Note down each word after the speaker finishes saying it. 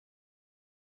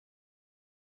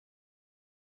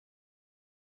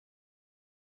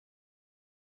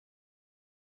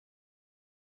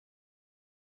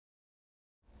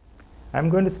I'm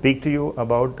going to speak to you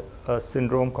about a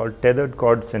syndrome called Tethered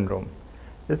Cord Syndrome.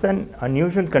 This is an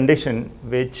unusual condition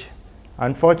which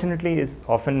unfortunately is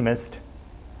often missed,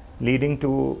 leading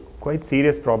to quite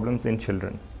serious problems in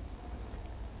children.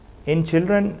 In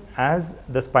children, as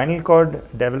the spinal cord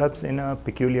develops in a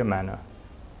peculiar manner,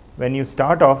 when you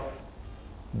start off,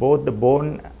 both the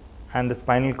bone and the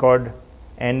spinal cord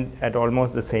end at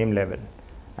almost the same level.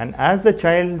 And as the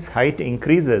child's height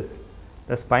increases,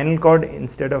 the spinal cord,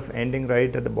 instead of ending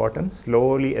right at the bottom,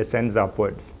 slowly ascends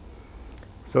upwards,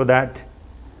 so that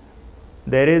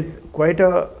there is quite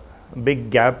a big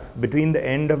gap between the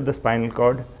end of the spinal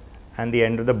cord and the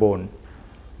end of the bone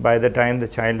by the time the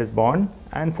child is born,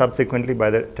 and subsequently by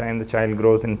the time the child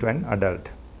grows into an adult.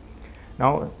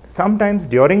 Now, sometimes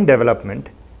during development,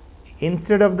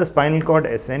 instead of the spinal cord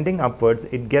ascending upwards,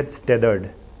 it gets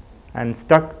tethered and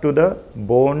stuck to the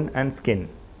bone and skin.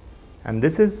 And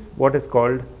this is what is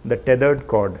called the tethered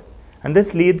cord. And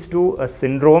this leads to a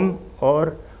syndrome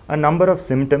or a number of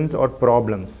symptoms or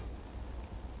problems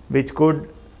which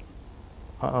could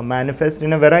manifest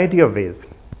in a variety of ways.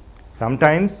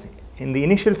 Sometimes in the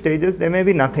initial stages there may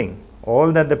be nothing.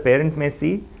 All that the parent may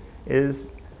see is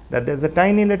that there is a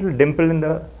tiny little dimple in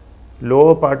the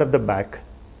lower part of the back,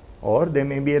 or there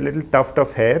may be a little tuft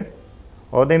of hair,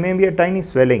 or there may be a tiny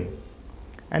swelling.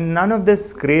 And none of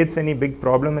this creates any big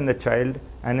problem in the child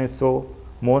and is so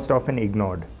most often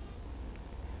ignored.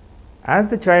 As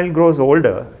the child grows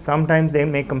older, sometimes they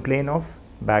may complain of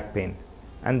back pain,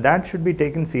 and that should be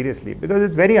taken seriously, because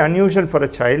it's very unusual for a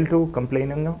child to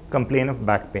complain of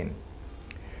back pain.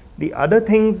 The other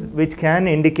things which can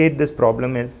indicate this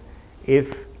problem is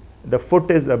if the foot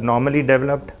is abnormally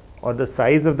developed, or the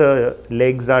size of the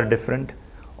legs are different,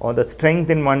 or the strength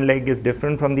in one leg is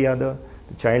different from the other.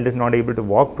 The child is not able to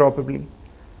walk properly.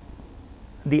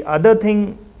 The other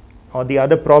thing or the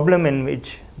other problem in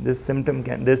which this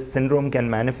syndrome can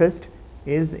manifest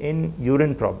is in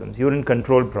urine problems, urine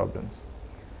control problems.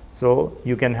 So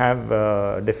you can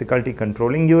have difficulty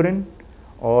controlling urine,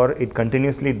 or it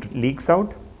continuously leaks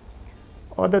out,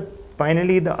 or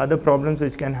finally the other problems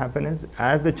which can happen is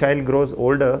as the child grows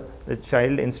older, the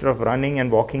child, instead of running and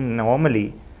walking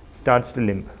normally, starts to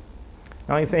limp.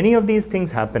 Now, if any of these things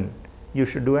happen, you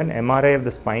should do an MRI of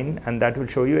the spine, and that will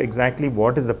show you exactly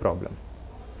what is the problem.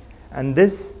 And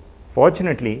this,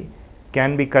 fortunately,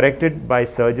 can be corrected by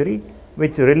surgery,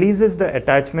 which releases the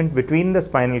attachment between the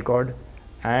spinal cord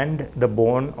and the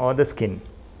bone or the skin.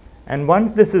 And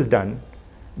once this is done,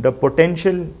 the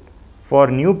potential for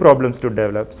new problems to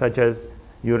develop, such as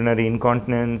urinary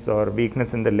incontinence or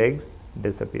weakness in the legs,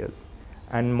 disappears.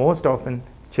 And most often,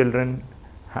 children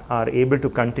are able to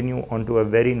continue onto a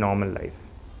very normal life.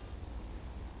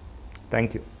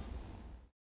 Thank you.